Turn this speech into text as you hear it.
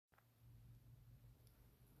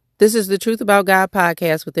This is the Truth About God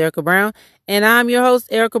podcast with Erica Brown, and I'm your host,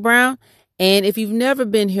 Erica Brown. And if you've never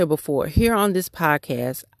been here before, here on this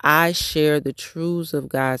podcast, I share the truths of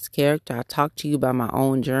God's character. I talk to you about my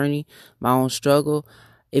own journey, my own struggle,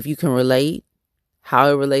 if you can relate,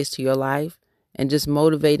 how it relates to your life, and just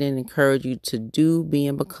motivate and encourage you to do, be,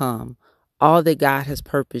 and become all that God has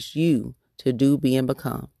purposed you to do, be, and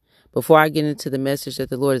become. Before I get into the message that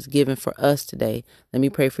the Lord has given for us today, let me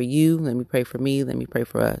pray for you, let me pray for me, let me pray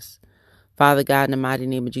for us. Father God, in the mighty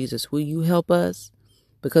name of Jesus, will you help us?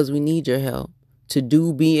 Because we need your help to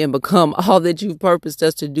do, be, and become all that you've purposed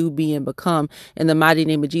us to do, be, and become in the mighty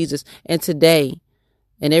name of Jesus. And today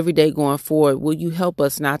and every day going forward, will you help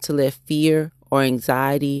us not to let fear or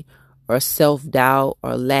anxiety or self-doubt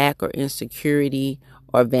or lack or insecurity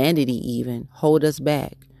or vanity even hold us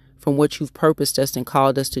back from what you've purposed us and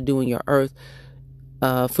called us to do in your earth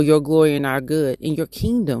for your glory and our good in your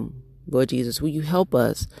kingdom, Lord Jesus. Will you help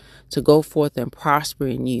us to go forth and prosper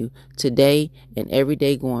in you today and every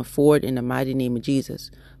day going forward in the mighty name of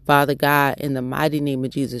Jesus. Father God, in the mighty name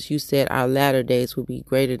of Jesus, you said our latter days will be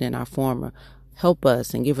greater than our former. Help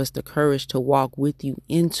us and give us the courage to walk with you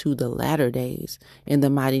into the latter days in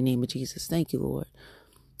the mighty name of Jesus. Thank you, Lord.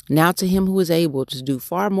 Now to him who is able to do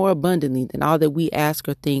far more abundantly than all that we ask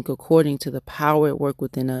or think according to the power at work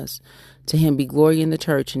within us. To him be glory in the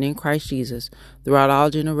church and in Christ Jesus throughout all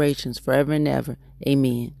generations, forever and ever.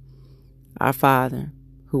 Amen. Our Father,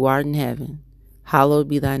 who art in heaven, hallowed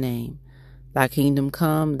be thy name. Thy kingdom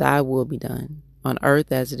come, thy will be done, on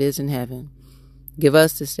earth as it is in heaven. Give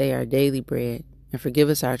us this day our daily bread, and forgive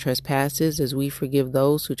us our trespasses as we forgive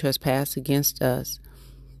those who trespass against us.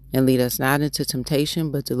 And lead us not into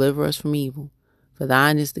temptation, but deliver us from evil. For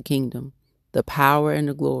thine is the kingdom, the power, and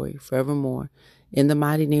the glory forevermore. In the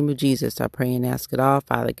mighty name of Jesus, I pray and ask it all,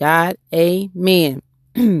 Father God. Amen.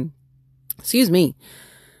 Excuse me.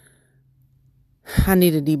 I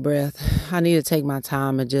need a deep breath. I need to take my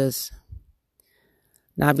time and just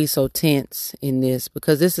not be so tense in this,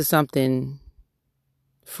 because this is something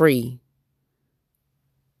free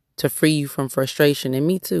to free you from frustration, and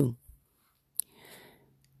me too.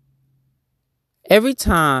 Every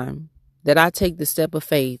time that I take the step of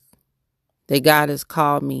faith that God has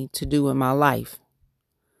called me to do in my life,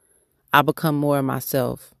 I become more of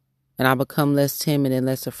myself, and I become less timid and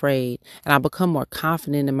less afraid, and I become more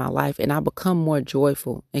confident in my life, and I become more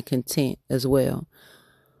joyful and content as well.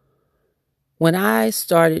 When I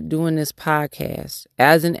started doing this podcast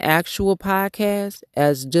as an actual podcast,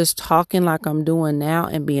 as just talking like I'm doing now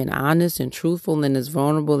and being honest and truthful and as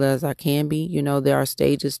vulnerable as I can be, there are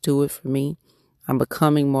stages to it for me. I'm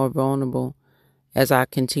becoming more vulnerable as I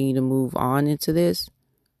continue to move on into this.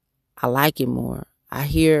 I like it more. I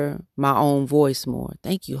hear my own voice more.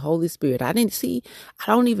 Thank you, Holy Spirit. I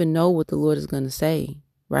don't even know what the Lord is going to say,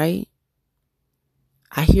 right?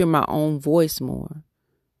 I hear my own voice more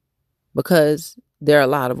because there are a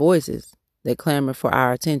lot of voices that clamor for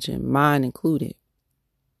our attention, mine included.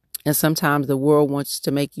 And sometimes the world wants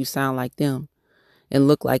to make you sound like them and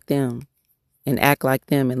look like them and act like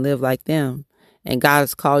them and live like them. And God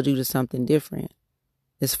has called you to something different.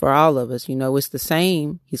 It's for all of us. It's the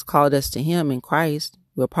same. He's called us to him in Christ.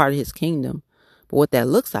 We're part of his kingdom. But what that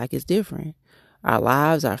looks like is different. Our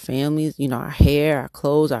lives, our families, our hair, our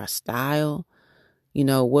clothes, our style,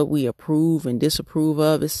 what we approve and disapprove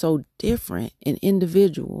of is so different and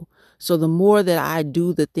individual. So the more that I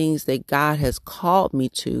do the things that God has called me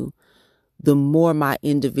to, the more my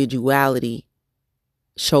individuality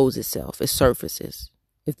shows itself. It surfaces.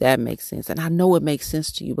 If that makes sense. And I know it makes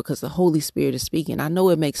sense to you because the Holy Spirit is speaking. I know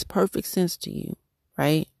it makes perfect sense to you,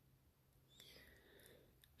 right?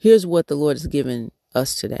 Here's what the Lord has given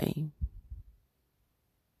us today.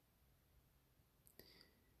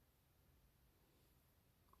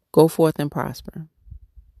 Go forth and prosper.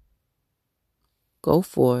 Go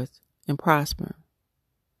forth and prosper.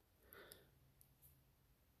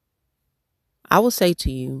 I will say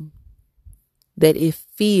to you that it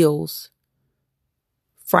feels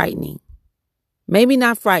frightening. Maybe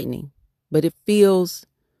not frightening, but it feels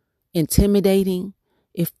intimidating.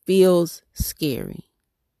 It feels scary.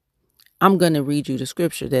 I'm going to read you the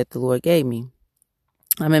scripture that the Lord gave me.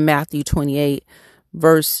 I'm in Matthew 28,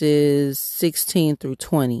 verses 16 through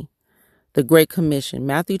 20. The Great Commission.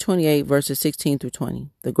 Matthew 28, verses 16 through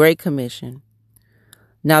 20. The Great Commission.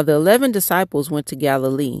 Now the 11 disciples went to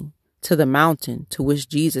Galilee, to the mountain to which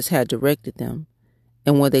Jesus had directed them.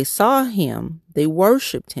 And when they saw him, they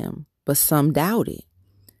worshipped him, but some doubted.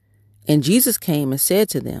 And Jesus came and said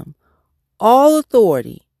to them, all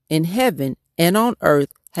authority in heaven and on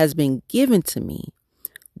earth has been given to me.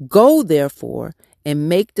 Go, therefore, and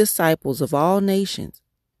make disciples of all nations,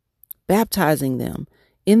 baptizing them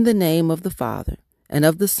in the name of the Father and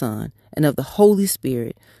of the Son and of the Holy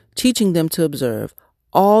Spirit, teaching them to observe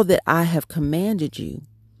all that I have commanded you.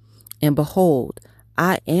 And behold,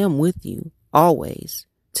 I am with you always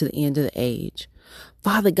to the end of the age.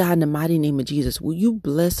 Father God, in the mighty name of Jesus, will you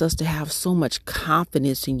bless us to have so much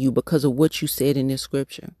confidence in you because of what you said in this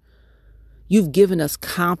scripture? You've given us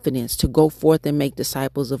confidence to go forth and make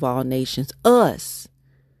disciples of all nations, us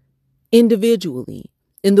individually,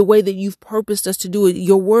 in the way that you've purposed us to do it.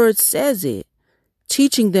 Your word says it,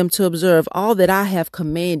 teaching them to observe all that I have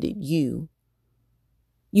commanded you.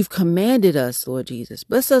 You've commanded us, Lord Jesus.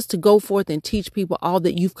 Bless us to go forth and teach people all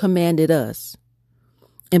that you've commanded us.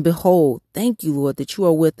 And behold, thank you, Lord, that you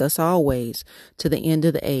are with us always to the end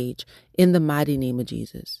of the age, in the mighty name of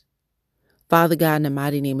Jesus. Father God, in the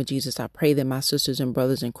mighty name of Jesus, I pray that my sisters and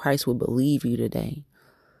brothers in Christ will believe you today,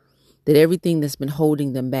 that everything that's been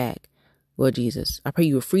holding them back, Lord Jesus, I pray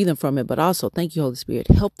you will free them from it, but also, thank you, Holy Spirit,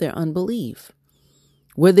 help their unbelief.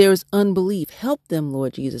 Where there is unbelief, help them,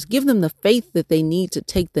 Lord Jesus. Give them the faith that they need to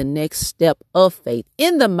take the next step of faith,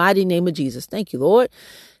 in the mighty name of Jesus. Thank you, Lord.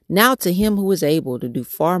 Now to him who is able to do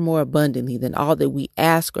far more abundantly than all that we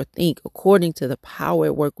ask or think, according to the power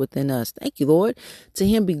at work within us. Thank you, Lord. To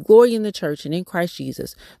him be glory in the church and in Christ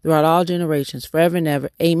Jesus throughout all generations, forever and ever.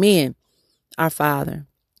 Amen. Our Father,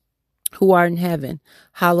 who art in heaven,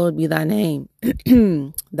 hallowed be thy name.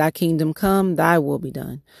 Thy kingdom come, thy will be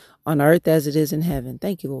done, on earth as it is in heaven.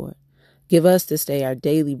 Thank you, Lord. Give us this day our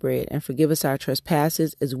daily bread, and forgive us our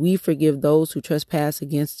trespasses as we forgive those who trespass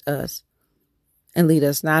against us. And lead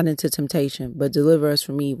us not into temptation, but deliver us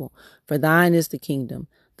from evil. For thine is the kingdom,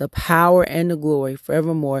 the power, and the glory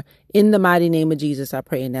forevermore. In the mighty name of Jesus, I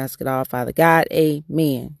pray and ask it all, Father God.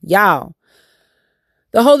 Amen. Y'all,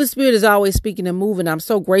 the Holy Spirit is always speaking and moving. I'm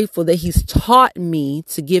so grateful that he's taught me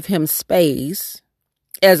to give him space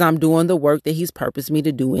as I'm doing the work that he's purposed me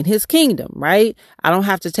to do in his kingdom, right? I don't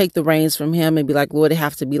have to take the reins from him and be like, Lord, it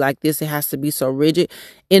has to be like this. It has to be so rigid.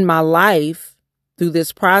 In my life, through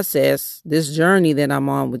this process, this journey that I'm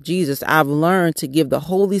on with Jesus, I've learned to give the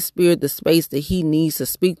Holy Spirit the space that he needs to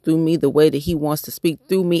speak through me the way that he wants to speak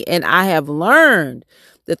through me. And I have learned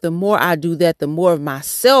that the more I do that, the more of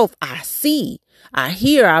myself I see, I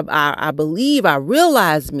hear, I believe, I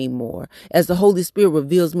realize me more as the Holy Spirit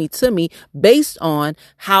reveals me to me based on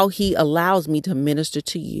how he allows me to minister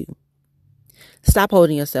to you. Stop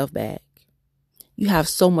holding yourself back. You have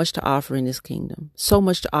so much to offer in this kingdom, so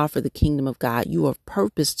much to offer the kingdom of God. You are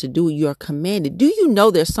purposed to do it. You are commanded. Do you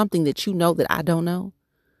know there's something that you know that I don't know?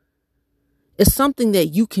 It's something that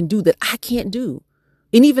you can do that I can't do.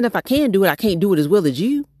 And even if I can do it, I can't do it as well as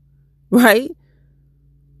you, right?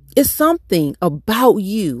 It's something about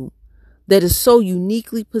you that is so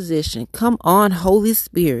uniquely positioned. Come on, Holy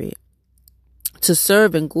Spirit, to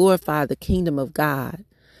serve and glorify the kingdom of God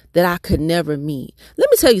that I could never meet.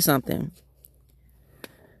 Let me tell you something.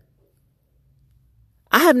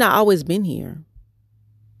 I have not always been here.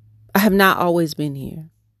 I have not always been here.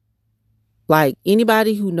 Like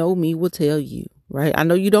anybody who know me will tell you, right? I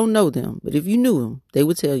know you don't know them, but if you knew them, they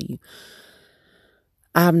would tell you.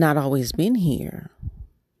 I have not always been here.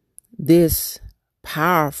 This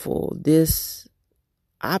powerful,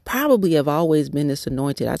 I probably have always been this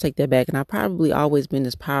anointed. I take that back. And I probably always been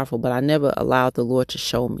this powerful, but I never allowed the Lord to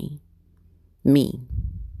show me.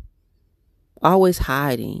 Always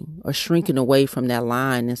hiding or shrinking away from that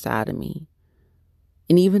lion inside of me.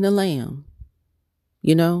 And even the lamb,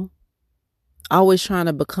 always trying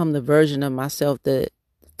to become the version of myself that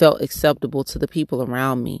felt acceptable to the people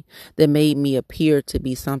around me, that made me appear to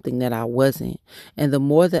be something that I wasn't. And the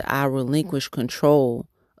more that I relinquish control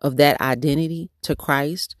of that identity to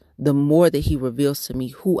Christ, the more that he reveals to me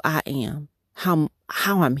who I am, how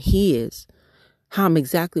I'm his, how I'm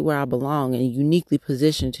exactly where I belong and uniquely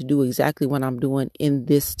positioned to do exactly what I'm doing in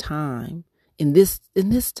this time. In this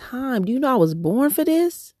time, do you know I was born for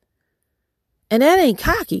this? And that ain't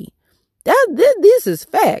cocky. This is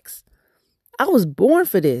facts. I was born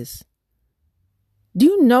for this. Do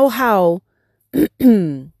you know how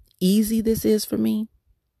easy this is for me?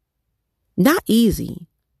 Not easy.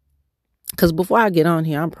 Because before I get on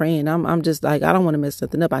here, I'm praying. I'm just like, I don't want to mess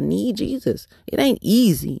something up. I need Jesus. It ain't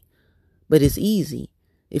easy, but it's easy,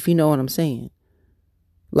 if you know what I'm saying.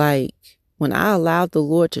 Like when I allowed the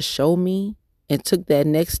Lord to show me and took that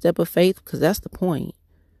next step of faith, because that's the point.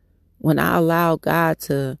 When I allowed God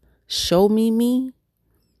to show me,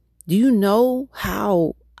 do you know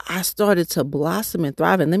how I started to blossom and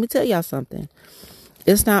thrive? And let me tell y'all something.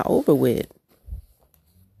 It's not over with.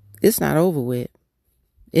 It's not over with.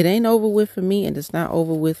 It ain't over with for me, and it's not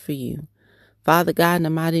over with for you. Father God, in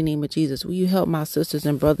the mighty name of Jesus, will you help my sisters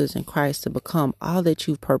and brothers in Christ to become all that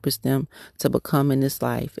you've purposed them to become in this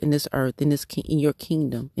life, in this earth, in your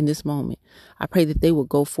kingdom, in this moment. I pray that they will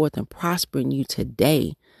go forth and prosper in you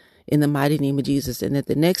today in the mighty name of Jesus, and that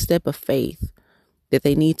the next step of faith that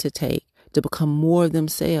they need to take to become more of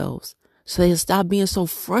themselves so they'll stop being so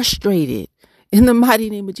frustrated. In the mighty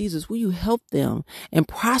name of Jesus, will you help them and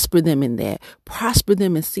prosper them in that? Prosper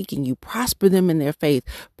them in seeking you. Prosper them in their faith.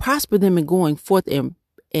 Prosper them in going forth and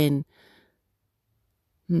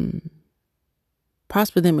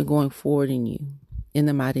prosper them in going forward in you. In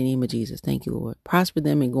the mighty name of Jesus. Thank you, Lord. Prosper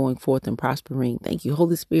them in going forth and prospering. Thank you,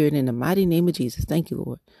 Holy Spirit, in the mighty name of Jesus. Thank you,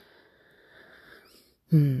 Lord.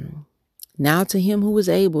 Now to him who is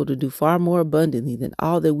able to do far more abundantly than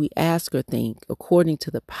all that we ask or think, according to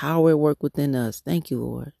the power at work within us. Thank you,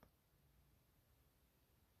 Lord.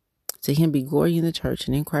 To him be glory in the church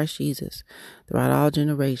and in Christ Jesus throughout all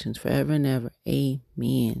generations, forever and ever.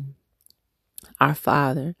 Amen. Our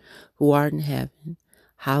Father, who art in heaven,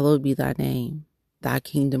 hallowed be thy name. Thy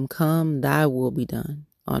kingdom come, thy will be done,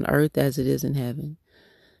 on earth as it is in heaven.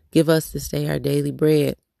 Give us this day our daily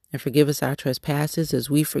bread, and forgive us our trespasses as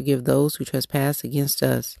we forgive those who trespass against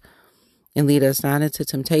us. And lead us not into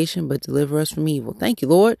temptation, but deliver us from evil. Thank you,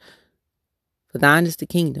 Lord. For thine is the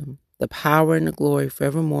kingdom, the power, and the glory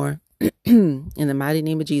forevermore. In the mighty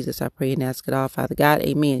name of Jesus, I pray and ask it all, Father God.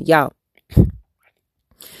 Amen. Y'all,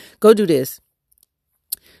 go do this.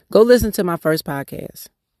 Go listen to my first podcast.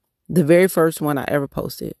 The very first one I ever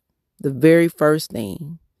posted. The very first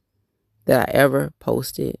thing that I ever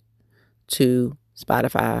posted to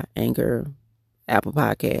Spotify, Anchor, Apple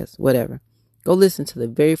Podcasts, whatever. Go listen to the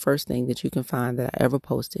very first thing that you can find that I ever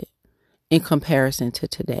posted in comparison to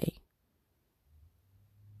today.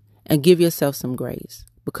 And give yourself some grace,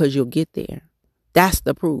 because you'll get there. That's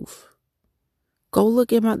the proof. Go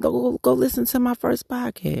look at go listen to my first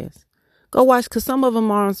podcast. Go watch, because some of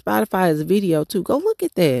them are on Spotify as a video too. Go look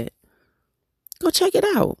at that. Go check it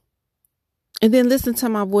out. And then listen to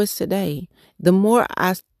my voice today. The more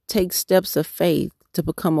I take steps of faith to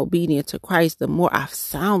become obedient to Christ, the more I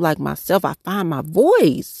sound like myself. I find my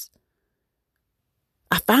voice.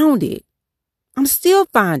 I found it. I'm still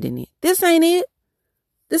finding it. This ain't it.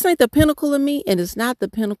 This ain't the pinnacle of me, and it's not the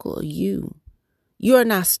pinnacle of you. You are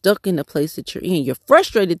not stuck in the place that you're in. You're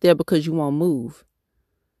frustrated there because you won't move.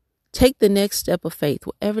 Take the next step of faith,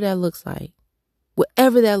 whatever that looks like.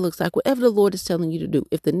 Whatever that looks like, whatever the Lord is telling you to do.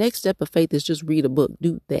 If the next step of faith is just read a book,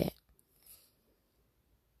 do that.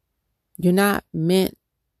 You're meant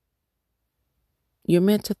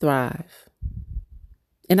to thrive.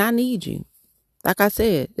 And I need you. Like I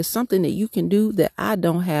said, it's something that you can do that I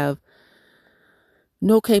don't have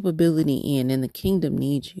no capability in, and the kingdom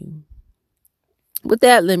needs you. With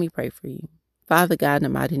that, let me pray for you. Father God, in the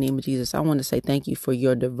mighty name of Jesus, I want to say thank you for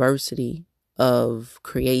your diversity of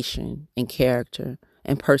creation and character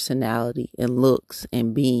and personality and looks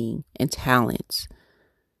and being and talents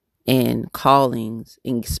and callings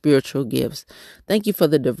and spiritual gifts. Thank you for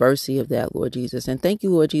the diversity of that, Lord Jesus. And thank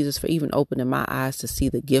you, Lord Jesus, for even opening my eyes to see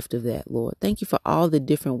the gift of that, Lord. Thank you for all the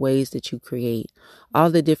different ways that you create,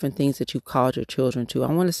 all the different things that you called your children to.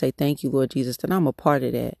 I want to say thank you, Lord Jesus, that I'm a part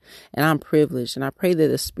of that, and I'm privileged. And I pray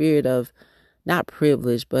that a spirit of, not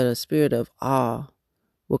privilege, but a spirit of awe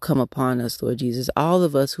will come upon us, Lord Jesus. All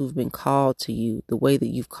of us who've been called to you the way that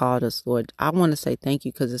you've called us, Lord, I want to say thank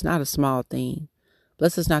you, because it's not a small thing.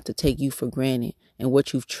 Bless us not to take you for granted and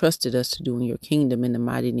what you've trusted us to do in your kingdom, in the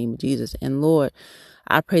mighty name of Jesus. And Lord,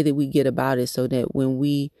 I pray that we get about it so that when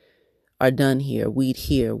we are done here, we'd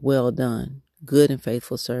hear, well done, good and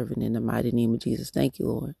faithful servant, in the mighty name of Jesus. Thank you,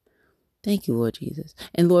 Lord. Thank you, Lord Jesus.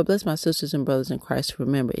 And Lord, bless my sisters and brothers in Christ to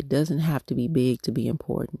remember it doesn't have to be big to be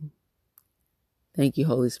important. Thank you,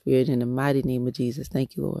 Holy Spirit, in the mighty name of Jesus.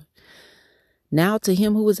 Thank you, Lord. Now to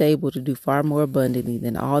him who is able to do far more abundantly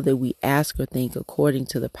than all that we ask or think, according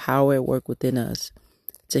to the power at work within us.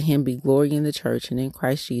 To him be glory in the church and in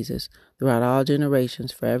Christ Jesus throughout all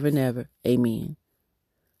generations, forever and ever. Amen.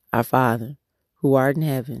 Our Father, who art in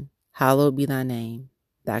heaven, hallowed be thy name.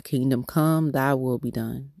 Thy kingdom come, thy will be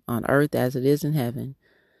done, on earth as it is in heaven.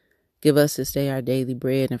 Give us this day our daily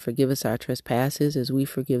bread, and forgive us our trespasses as we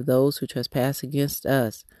forgive those who trespass against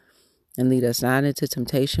us. And lead us not into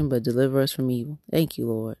temptation, but deliver us from evil. Thank you,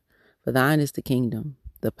 Lord. For thine is the kingdom,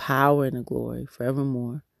 the power, and the glory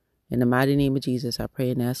forevermore. In the mighty name of Jesus, I pray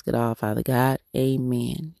and ask it all, Father God.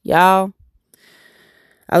 Amen. Y'all,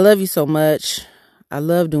 I love you so much. I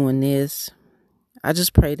love doing this. I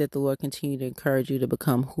just pray that the Lord continue to encourage you to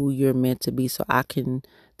become who you're meant to be, so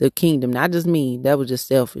the kingdom, not just me, that was just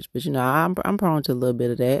selfish, but I'm prone to a little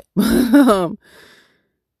bit of that.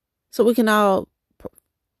 so we can all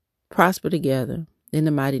prosper together in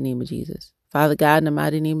the mighty name of Jesus. Father God, in the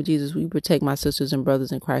mighty name of Jesus, we protect my sisters and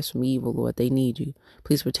brothers in Christ from evil, Lord. They need you.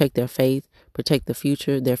 Please protect their faith, protect their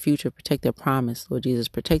future, protect their promise, Lord Jesus.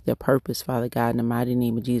 Protect their purpose, Father God, in the mighty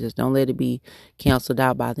name of Jesus. Don't let it be canceled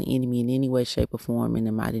out by the enemy in any way, shape, or form in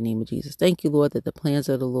the mighty name of Jesus. Thank you, Lord, that the plans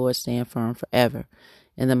of the Lord stand firm forever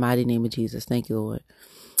in the mighty name of Jesus. Thank you, Lord.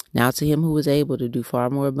 Now to him who is able to do far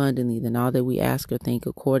more abundantly than all that we ask or think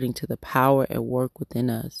according to the power at work within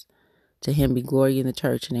us. To him be glory in the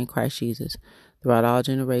church and in Christ Jesus throughout all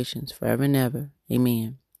generations, forever and ever.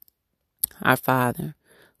 Amen. Our Father,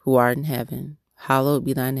 who art in heaven, hallowed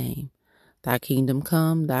be thy name. Thy kingdom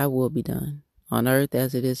come, thy will be done, on earth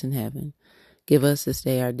as it is in heaven. Give us this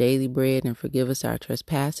day our daily bread, and forgive us our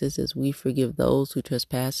trespasses as we forgive those who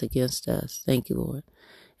trespass against us. Thank you, Lord.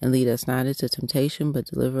 And lead us not into temptation, but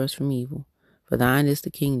deliver us from evil. For thine is the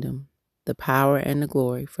kingdom, the power, and the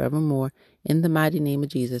glory forevermore. In the mighty name of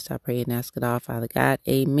Jesus, I pray and ask it all, Father God.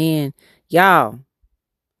 Amen. Y'all,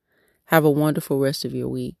 have a wonderful rest of your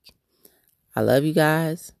week. I love you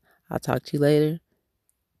guys. I'll talk to you later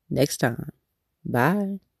next time.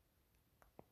 Bye.